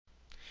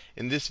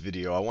In this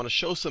video, I want to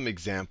show some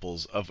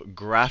examples of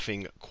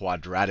graphing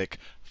quadratic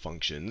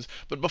functions.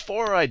 But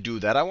before I do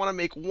that, I want to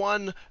make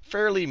one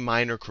fairly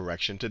minor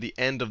correction to the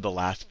end of the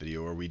last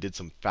video where we did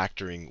some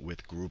factoring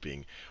with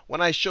grouping.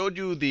 When I showed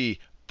you the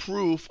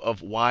proof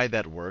of why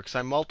that works,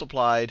 I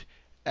multiplied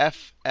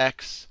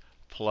fx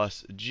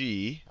plus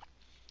g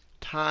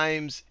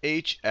times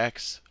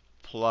hx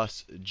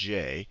plus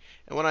j.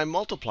 And when I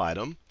multiplied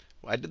them,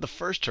 I did the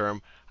first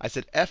term, I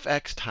said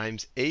fx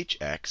times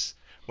hx.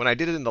 When I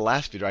did it in the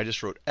last video, I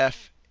just wrote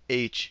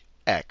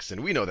fhx.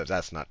 And we know that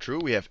that's not true.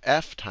 We have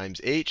f times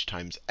h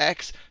times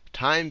x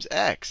times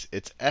x.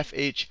 It's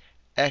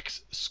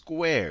fhx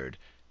squared.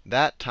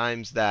 That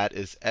times that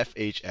is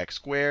fhx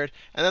squared.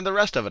 And then the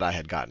rest of it I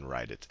had gotten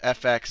right. It's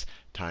fx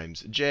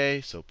times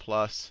j, so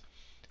plus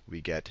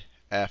we get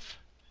fjx.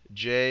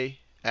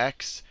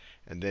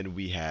 And then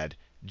we had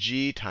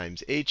g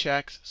times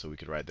hx, so we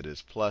could write that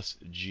as plus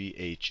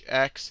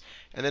ghx.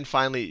 And then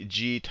finally,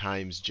 g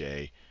times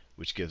j,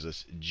 which gives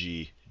us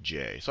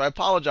gj. So I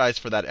apologize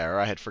for that error.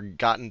 I had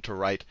forgotten to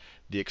write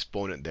the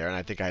exponent there, and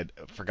I think I had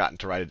forgotten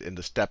to write it in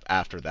the step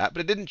after that. But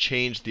it didn't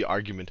change the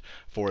argument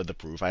for the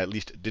proof. I at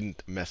least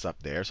didn't mess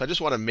up there. So I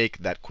just want to make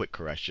that quick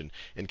correction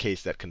in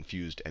case that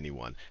confused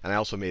anyone. And I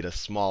also made a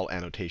small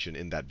annotation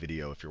in that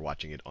video if you're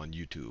watching it on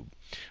YouTube.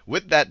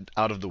 With that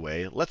out of the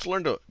way, let's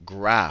learn to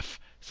graph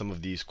some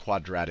of these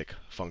quadratic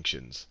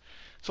functions.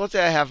 So let's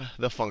say I have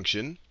the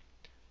function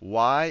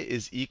y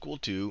is equal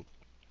to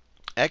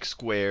x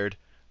squared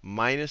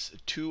minus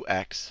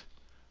 2x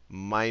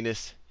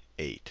minus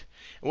 8.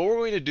 And what we're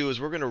going to do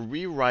is we're going to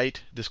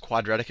rewrite this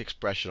quadratic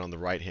expression on the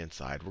right-hand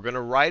side. We're going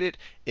to write it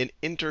in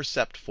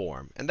intercept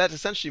form. And that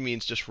essentially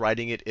means just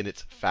writing it in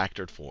its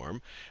factored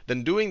form.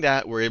 Then doing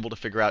that, we're able to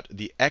figure out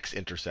the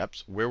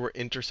x-intercepts, where we're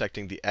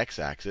intersecting the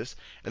x-axis.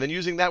 And then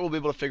using that, we'll be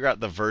able to figure out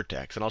the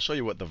vertex. And I'll show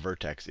you what the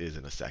vertex is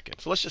in a second.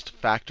 So let's just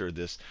factor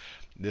this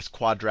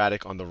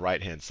quadratic on the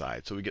right-hand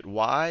side. So we get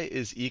y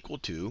is equal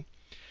to,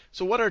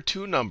 so what are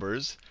two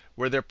numbers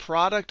where their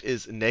product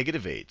is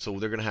negative 8? So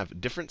they're going to have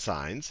different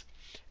signs.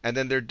 And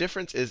then their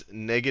difference is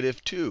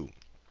negative 2.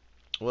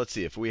 Well, let's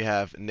see. If we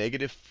have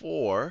negative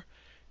 4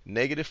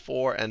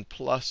 and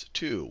plus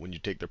 2, when you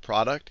take the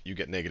product, you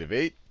get negative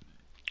 8.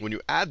 When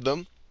you add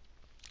them,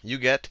 you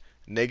get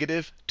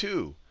negative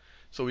 2.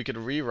 So we could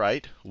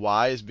rewrite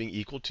y as being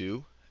equal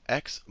to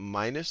x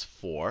minus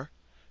 4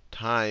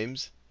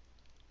 times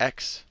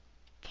x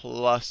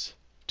plus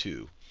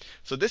 2.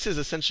 So this is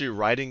essentially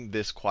writing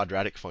this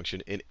quadratic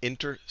function in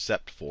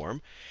intercept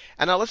form.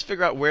 And now let's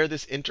figure out where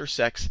this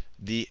intersects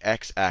the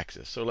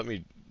x-axis. So let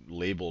me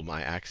label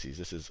my axes.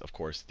 This is, of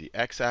course, the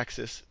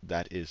x-axis.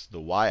 That is the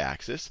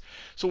y-axis.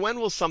 So when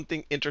will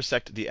something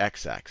intersect the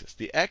x-axis?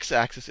 The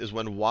x-axis is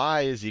when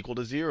y is equal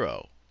to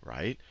 0,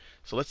 right?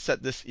 So let's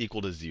set this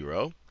equal to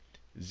 0.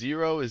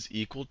 0 is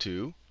equal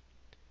to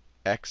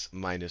x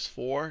minus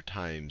 4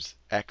 times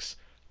x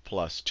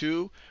plus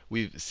 2.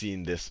 We've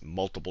seen this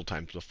multiple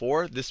times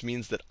before. This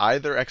means that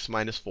either x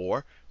minus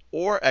 4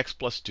 or x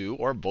plus 2,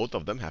 or both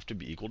of them, have to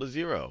be equal to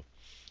 0.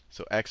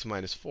 So x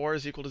minus 4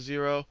 is equal to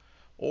 0,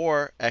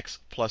 or x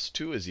plus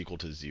 2 is equal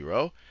to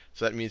 0.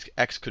 So that means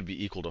x could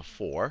be equal to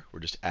 4. We're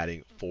just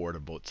adding 4 to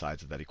both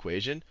sides of that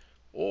equation.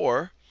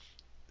 Or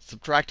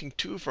subtracting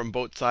 2 from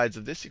both sides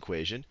of this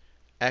equation,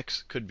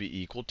 x could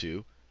be equal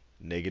to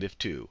negative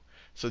 2.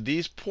 So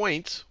these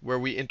points where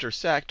we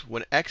intersect,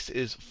 when x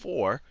is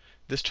 4,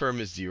 this term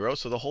is 0,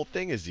 so the whole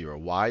thing is 0.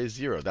 Y is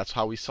 0. That's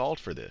how we solved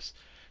for this.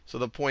 So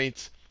the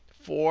points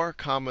 4,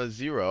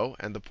 0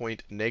 and the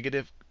point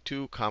negative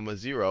 2,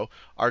 0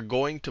 are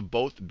going to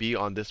both be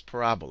on this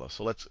parabola.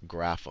 So let's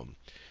graph them.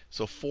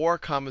 So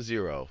 4,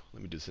 0.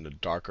 Let me do this in a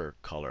darker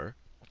color.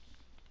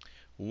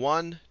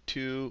 1,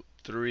 2,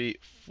 3,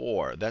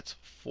 4. That's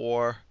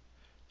 4,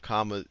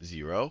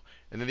 0.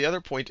 And then the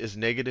other point is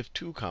negative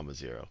 2,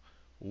 0.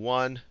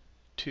 1,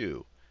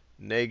 2.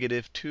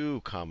 Negative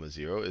 2,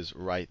 0 is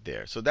right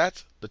there. So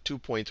that's the 2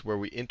 points where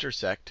we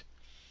intersect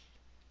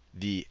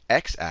the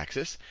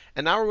x-axis.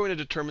 And now we're going to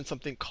determine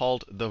something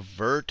called the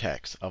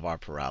vertex of our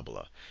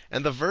parabola.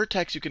 And the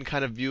vertex, you can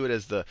kind of view it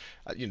as the,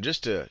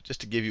 just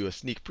to give you a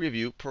sneak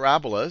preview,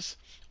 parabolas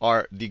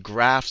are the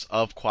graphs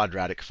of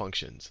quadratic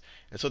functions.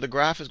 And so the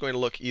graph is going to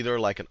look either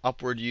like an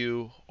upward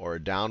U or a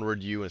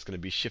downward U, and it's going to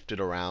be shifted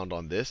around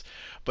on this.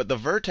 But the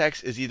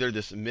vertex is either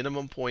this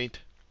minimum point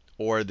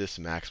or this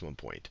maximum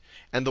point.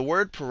 And the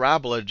word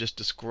parabola just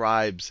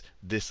describes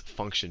this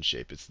function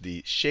shape. It's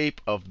the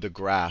shape of the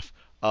graph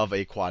of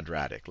a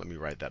quadratic. Let me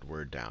write that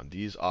word down.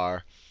 These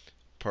are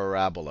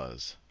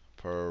parabolas.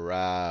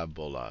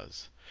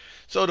 Parabolas.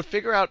 So to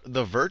figure out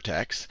the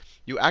vertex,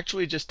 you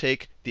actually just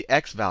take the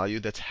x value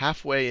that's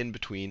halfway in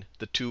between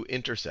the two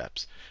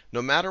intercepts.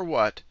 No matter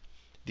what,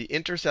 the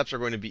intercepts are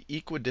going to be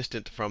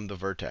equidistant from the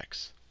vertex.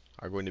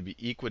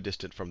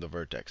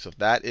 So if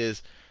that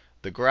is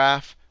the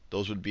graph,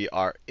 those would be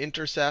our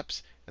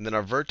intercepts. And then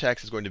our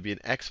vertex is going to be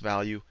an x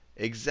value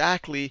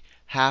exactly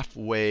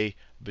halfway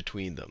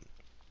between them.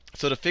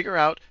 So to figure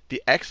out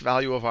the x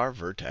value of our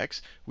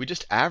vertex, we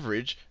just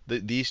average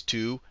these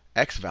two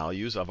x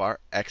values of our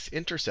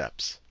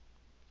x-intercepts.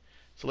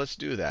 So let's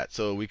do that.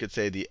 So we could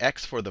say the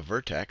x for the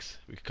vertex,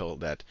 we could call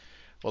that,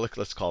 well,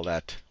 let's call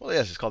that, well,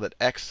 yes, let's call that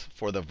x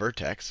for the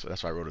vertex. So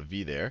that's why I wrote a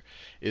v there,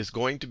 is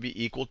going to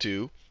be equal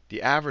to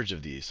the average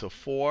of these. So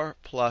 4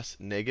 plus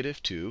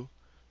negative 2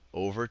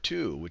 over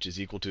 2, which is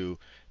equal to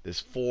this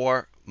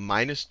 4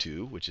 minus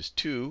 2, which is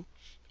 2,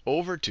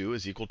 over 2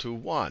 is equal to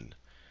 1.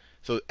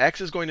 So x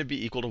is going to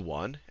be equal to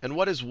 1. And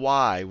what is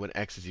y when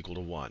x is equal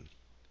to 1?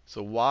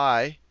 So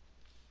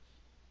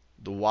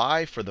the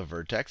y for the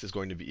vertex is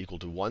going to be equal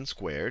to 1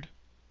 squared.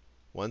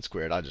 1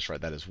 squared, I'll just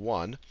write that as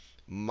 1,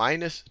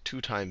 minus 2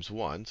 times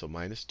 1, so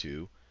minus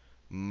 2,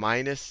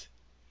 minus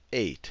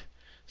 8.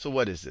 So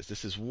what is this?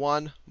 This is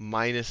 1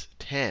 minus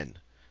 10,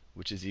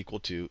 which is equal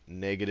to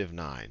negative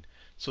 9.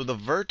 So the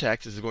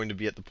vertex is going to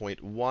be at the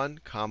point 1,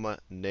 comma,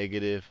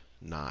 negative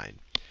 9.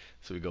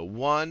 So we go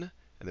 1,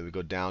 and then we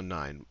go down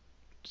 9.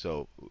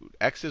 So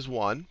x is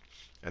 1,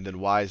 and then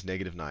y is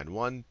negative 9.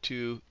 1,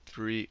 2,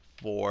 3,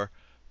 4,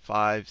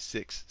 5,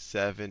 6,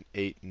 7,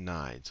 8,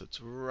 9. So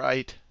it's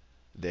right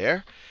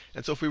there.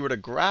 And so if we were to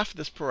graph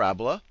this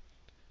parabola,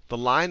 the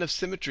line of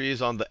symmetry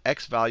is on the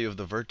x value of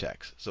the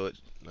vertex. So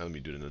let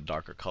me do it in a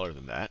darker color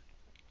than that.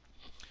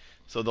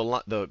 So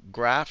the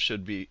graph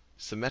should be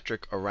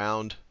symmetric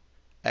around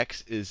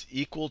x is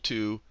equal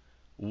to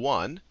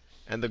 1.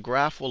 And the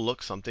graph will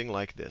look something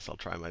like this. I'll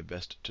try my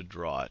best to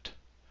draw it.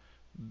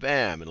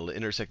 Bam! It'll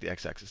intersect the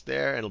x-axis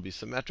there, and it'll be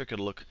symmetric.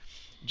 It'll look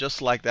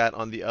just like that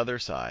on the other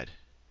side.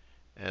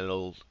 And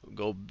it'll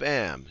go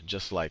bam,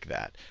 just like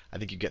that. I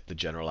think you get the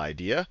general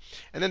idea.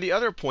 And then the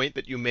other point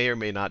that you may or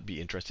may not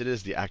be interested in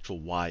is the actual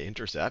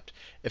y-intercept.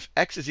 If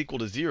x is equal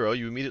to 0,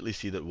 you immediately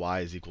see that y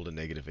is equal to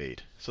negative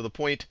 8. So the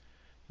point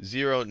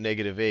 0,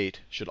 negative 8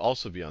 should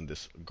also be on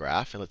this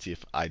graph. And let's see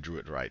if I drew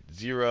it right.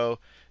 0,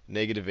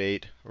 negative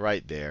 8,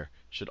 right there,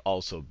 should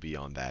also be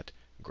on that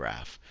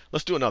graph.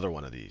 Let's do another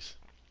one of these.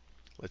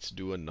 Let's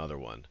do another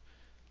one.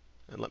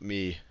 And let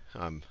me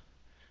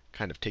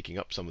kind of taking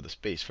up some of the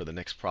space for the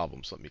next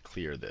problem. So let me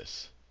clear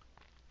this.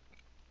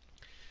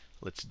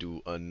 Let's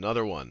do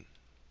another one.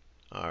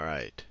 All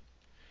right.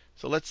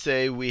 So let's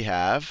say we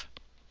have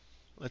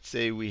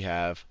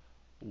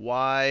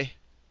y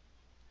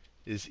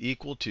is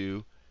equal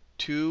to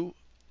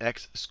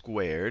 2x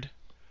squared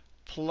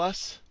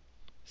plus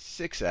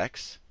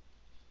 6x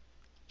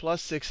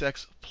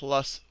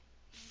plus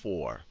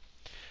 4.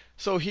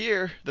 So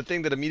here, the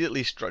thing that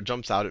immediately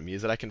jumps out at me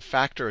is that I can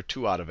factor a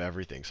 2 out of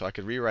everything. So I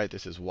could rewrite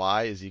this as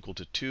y is equal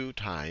to 2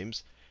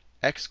 times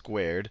x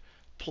squared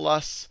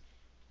plus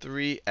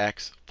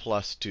 3x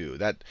plus 2.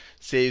 That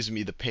saves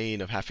me the pain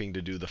of having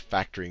to do the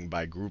factoring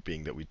by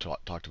grouping that we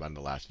talked about in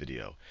the last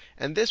video.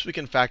 And this we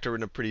can factor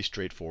in a pretty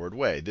straightforward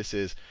way. This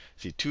is,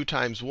 see, 2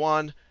 times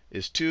 1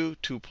 is 2.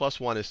 2 plus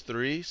 1 is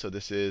 3. So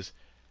this is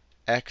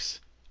x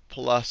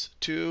plus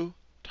 2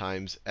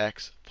 times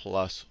x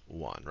plus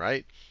 1,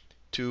 right?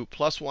 2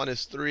 plus 1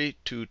 is 3.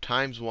 2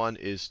 times 1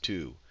 is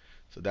 2.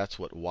 So that's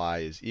what y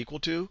is equal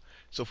to.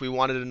 So if we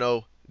wanted to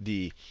know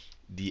the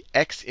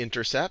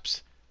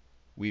x-intercepts,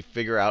 we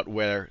figure out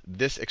where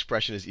this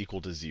expression is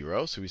equal to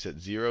 0. So we said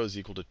 0 is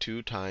equal to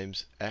 2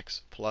 times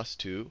x plus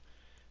 2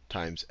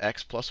 times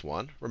x plus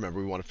 1.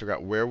 Remember, we want to figure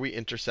out where we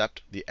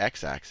intercept the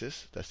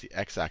x-axis. That's the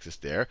x-axis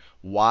there.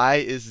 Y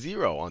is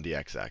 0 on the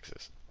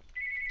x-axis.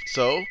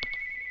 So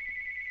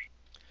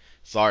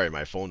sorry,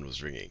 my phone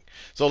was ringing.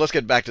 So let's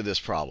get back to this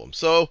problem.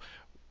 So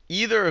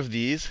either of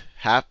these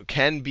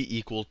can be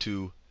equal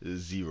to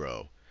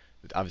 0.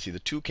 Obviously, the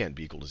 2 can't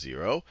be equal to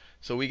 0.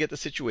 So we get the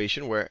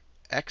situation where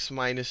x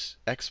minus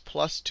x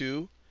plus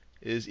 2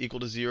 is equal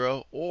to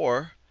 0,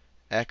 or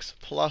x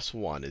plus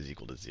 1 is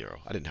equal to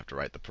 0. I didn't have to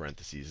write the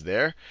parentheses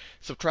there.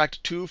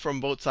 Subtract 2 from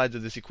both sides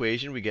of this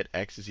equation, we get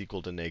x is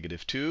equal to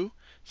negative 2.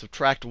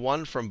 Subtract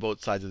 1 from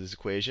both sides of this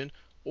equation,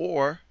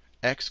 or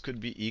x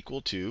could be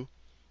equal to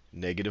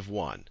negative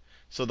 1.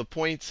 So the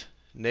points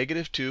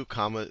negative 2,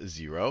 comma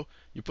 0.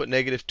 You put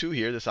negative 2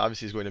 here. This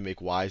obviously is going to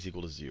make y is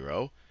equal to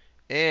 0.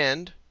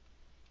 And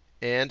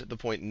the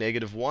point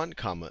negative 1,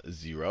 comma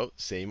 0,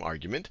 same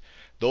argument.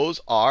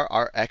 Those are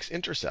our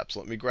x-intercepts.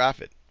 Let me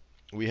graph it.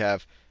 We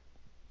have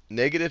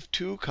negative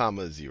 2,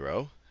 comma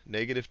 0.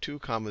 Negative 2,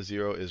 comma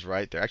 0 is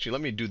right there. Actually,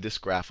 let me do this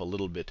graph a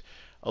little bit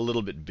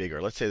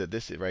bigger. Let's say that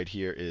this right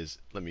here is,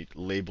 let me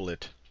label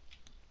it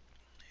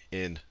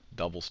in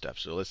double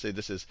steps. So let's say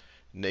this is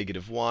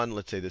negative 1.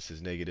 Let's say this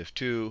is negative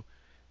 2.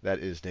 That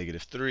is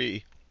negative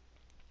 3.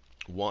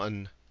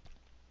 1,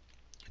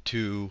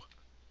 2.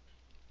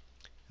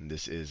 And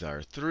this is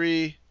our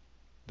 3.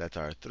 That's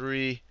our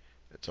 3.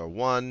 That's our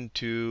 1,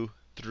 2,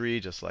 3,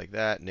 just like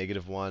that.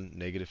 Negative 1,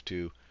 negative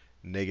 2,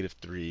 negative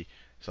 3.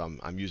 So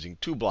I'm using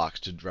 2 blocks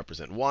to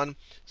represent 1.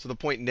 So the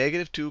point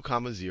negative 2,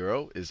 comma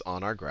 0 is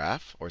on our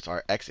graph, or it's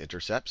our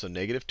x-intercept. So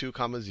negative 2,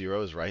 comma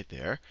 0 is right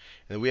there.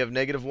 And then we have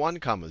negative 1,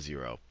 comma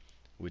 0,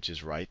 which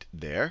is right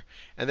there.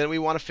 And then we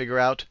want to figure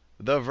out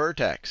the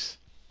vertex.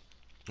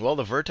 Well,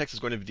 the vertex is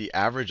going to be the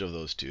average of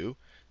those two.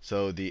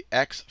 So the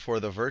x for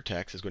the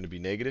vertex is going to be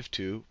negative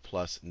 2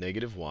 plus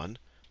negative 1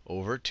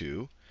 over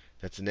 2.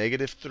 That's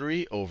negative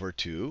 3 over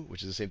 2,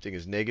 which is the same thing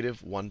as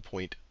negative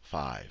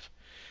 1.5.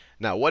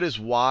 Now, what is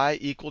y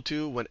equal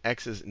to when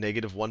x is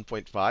negative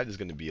 1.5? There's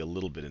going to be a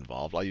little bit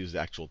involved. I'll use the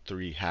actual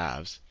 3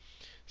 halves.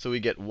 So we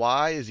get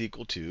y is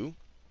equal to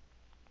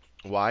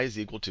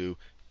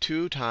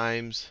 2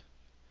 times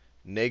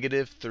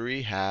negative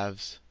 3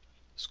 halves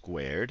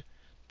squared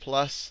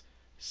plus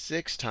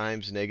 6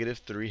 times negative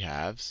 3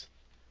 halves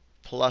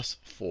plus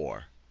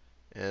 4.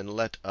 And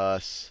let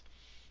us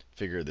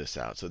figure this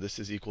out. So this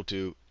is equal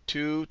to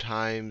 2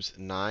 times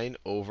 9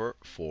 over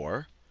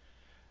 4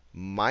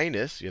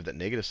 minus, you have that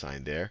negative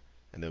sign there,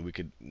 and then we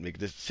could make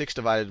this 6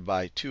 divided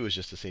by 2 is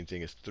just the same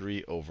thing as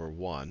 3 over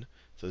 1.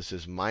 So this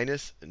is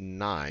minus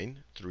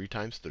 9, 3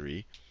 times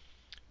 3,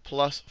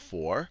 plus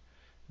 4.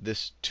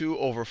 This 2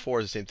 over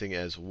 4 is the same thing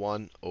as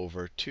 1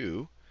 over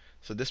 2.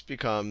 So this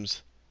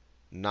becomes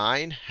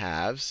 9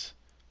 halves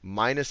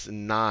minus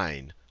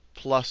 9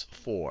 plus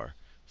 4.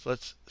 So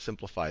let's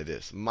simplify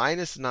this.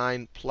 Minus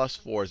 9 plus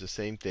 4 is the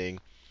same thing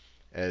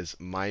as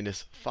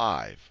minus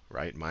 5,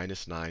 right?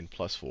 Minus 9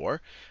 plus 4.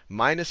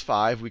 Minus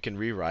 5 we can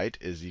rewrite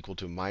is equal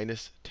to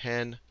minus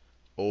 10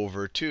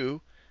 over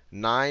 2.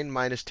 9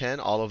 minus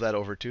 10, all of that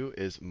over 2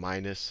 is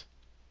minus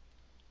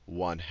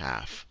 1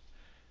 half.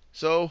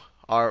 So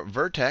our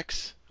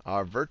vertex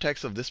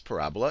of this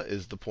parabola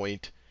is the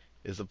point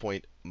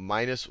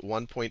minus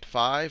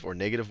 1.5 or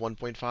negative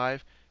 1.5,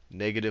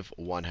 negative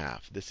 1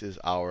 half. This is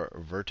our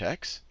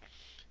vertex.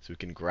 So we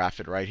can graph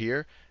it right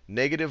here.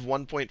 Negative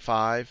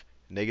 1.5,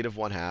 negative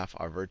 1 half.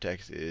 Our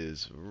vertex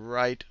is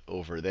right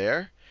over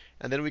there.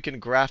 And then we can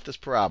graph this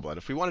parabola. And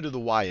if we want to do the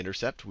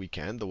y-intercept, we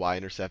can. The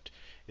y-intercept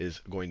is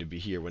going to be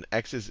here. When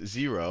x is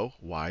 0,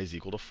 y is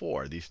equal to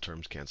 4. These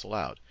terms cancel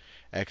out.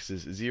 X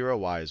is 0,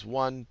 y is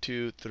 1,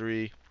 2,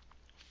 3,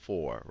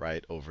 4,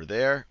 right over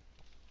there.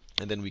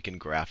 And then we can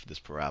graph this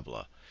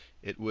parabola.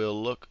 It will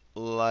look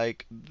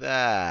like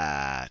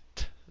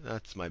that.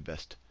 That's my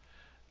best.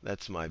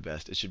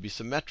 It should be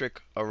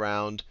symmetric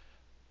around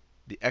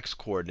the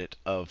x-coordinate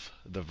of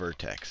the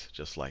vertex,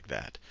 just like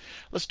that.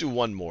 Let's do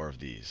one more of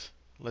these.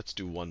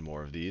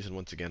 And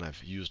once again,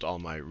 I've used all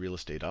my real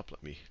estate up.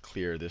 Let me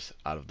clear this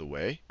out of the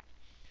way.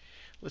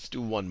 Let's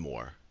do one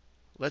more.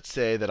 Let's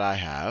say that I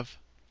have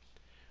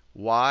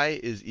y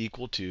is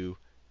equal to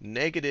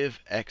negative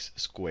x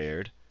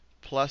squared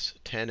plus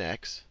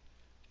 10x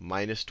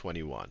minus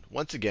 21.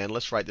 Once again,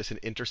 let's write this in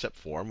intercept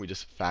form. We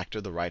just factor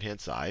the right-hand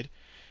side.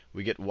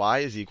 We get y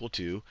is equal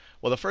to,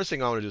 well, the first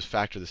thing I want to do is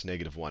factor this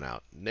negative 1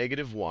 out.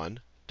 Negative 1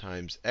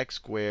 times x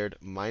squared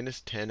minus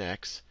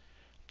 10x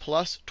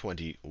plus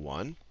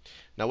 21.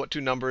 Now, what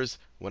two numbers,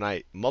 when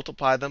I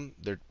multiply them,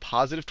 they're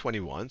positive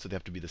 21, so they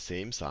have to be the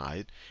same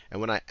side.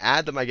 And when I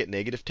add them, I get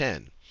negative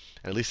 10.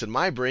 And at least in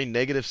my brain,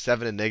 negative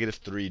 7 and negative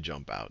 3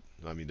 jump out.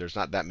 I mean, there's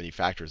not that many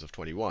factors of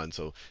 21,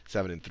 so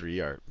 7 and 3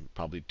 are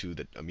probably two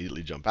that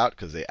immediately jump out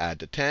because they add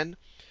to 10.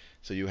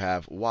 So you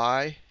have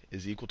y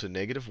is equal to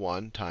negative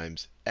 1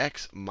 times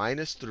x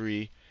minus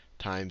 3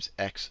 times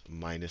x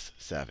minus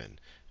 7.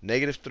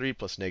 Negative 3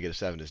 plus negative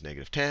 7 is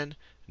negative 10.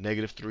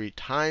 Negative 3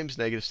 times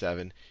negative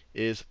 7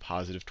 is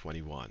positive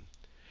 21.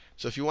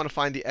 So if you want to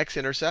find the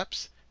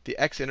x-intercepts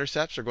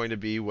are going to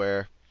be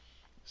where,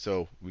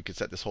 so we could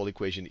set this whole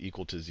equation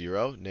equal to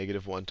 0.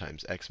 Negative 1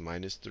 times x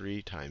minus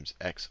 3 times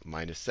x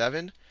minus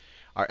 7.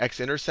 Our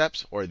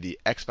x-intercepts, or the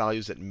x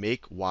values that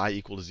make y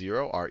equal to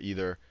 0, are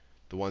either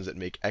the ones that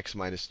make x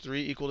minus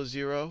 3 equal to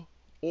 0,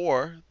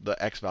 or the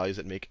x values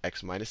that make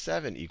x minus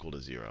 7 equal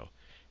to 0.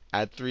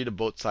 Add 3 to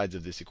both sides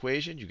of this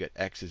equation, you get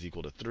x is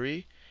equal to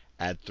 3.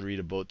 Add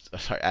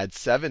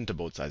 7 to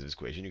both sides of this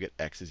equation, you get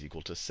x is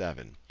equal to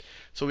 7.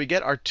 So we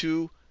get our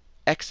two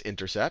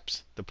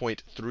x-intercepts, the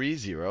point 3,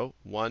 0,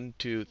 1,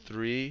 2,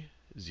 3,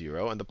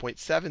 0, and the point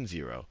 7,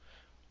 0,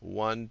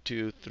 1,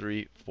 2,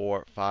 3,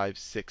 4, 5,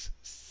 6,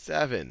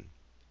 7,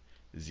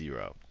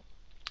 0.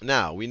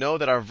 Now, we know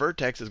that our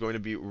vertex is going to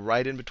be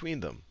right in between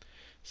them.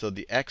 So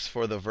the x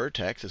for the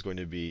vertex is going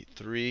to be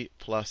 3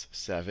 plus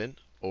 7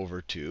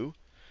 over 2,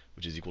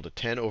 which is equal to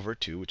 10 over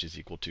 2, which is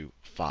equal to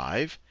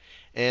 5.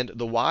 And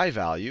the y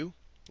value,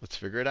 let's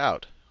figure it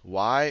out.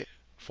 Y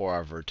for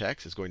our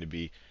vertex is going to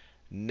be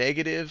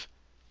negative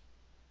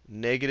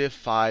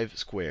 5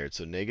 squared,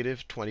 so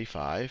negative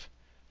 25,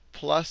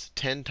 plus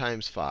 10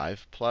 times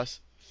 5, plus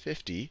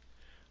 50,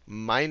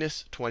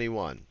 minus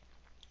 21.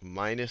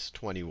 Minus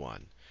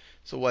 21.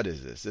 So what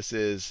is this? This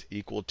is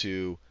equal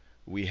to,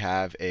 we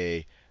have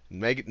a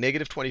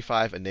negative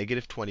 25, a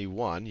negative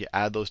 21. You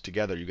add those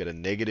together, you get a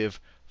negative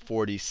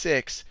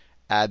 46.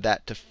 Add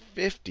that to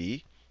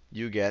 50,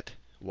 you get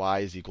y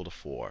is equal to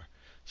 4.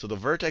 So the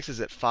vertex is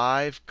at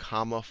 5,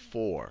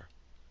 4.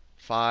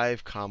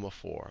 5,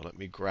 4. Let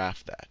me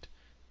graph that.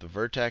 The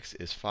vertex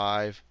is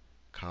 5,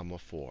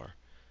 4.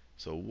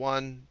 So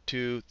 1,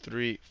 2,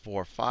 3,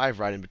 4, 5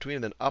 right in between,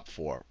 and then up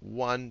 4.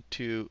 1,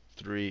 2,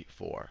 3,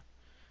 4.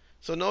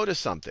 So notice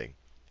something.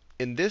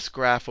 In this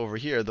graph over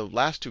here, the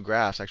last two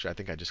graphs, actually I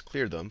think I just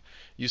cleared them,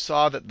 you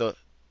saw that the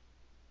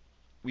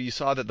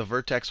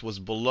vertex was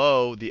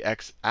below the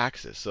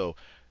x-axis. So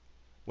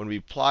when we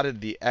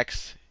plotted the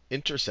x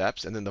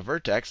intercepts and then the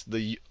vertex,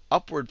 the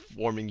upward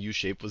forming U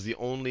shape was the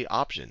only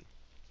option.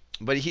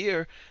 But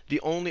here, the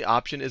only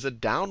option is a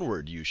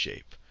downward U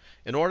shape.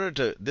 In order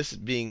to, this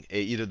being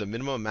either the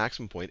minimum or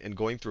maximum point and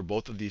going through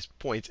both of these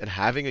points and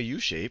having a U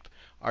shape,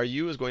 our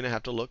U is going to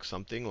have to look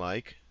something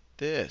like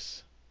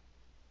this.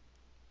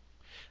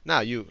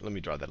 Now, let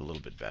me draw that a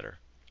little bit better.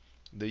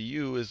 The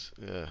U is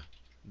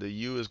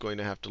going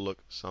to have to look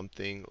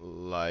something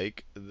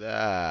like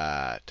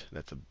that.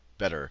 That's a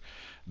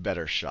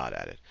better shot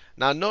at it.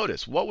 Now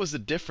notice, what was the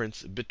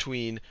difference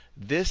between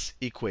this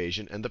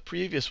equation and the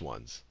previous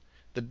ones?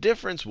 The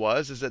difference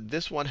is that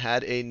this one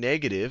had a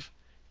negative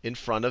in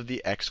front of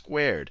the x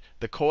squared.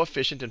 The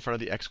coefficient in front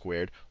of the x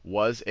squared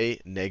was a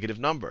negative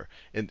number.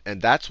 And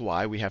that's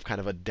why we have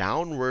kind of a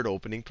downward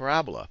opening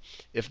parabola.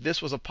 If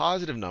this was a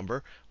positive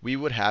number, we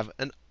would have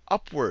an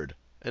upward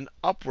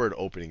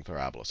opening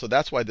parabola. So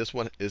that's why this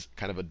one is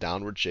kind of a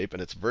downward shape,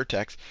 and its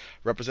vertex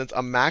represents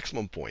a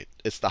maximum point.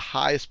 It's the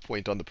highest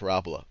point on the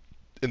parabola.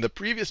 In the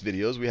previous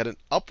videos, we had an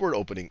upward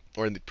opening,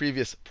 or in the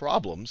previous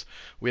problems,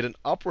 we had an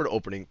upward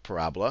opening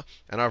parabola,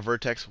 and our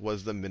vertex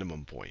was the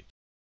minimum point.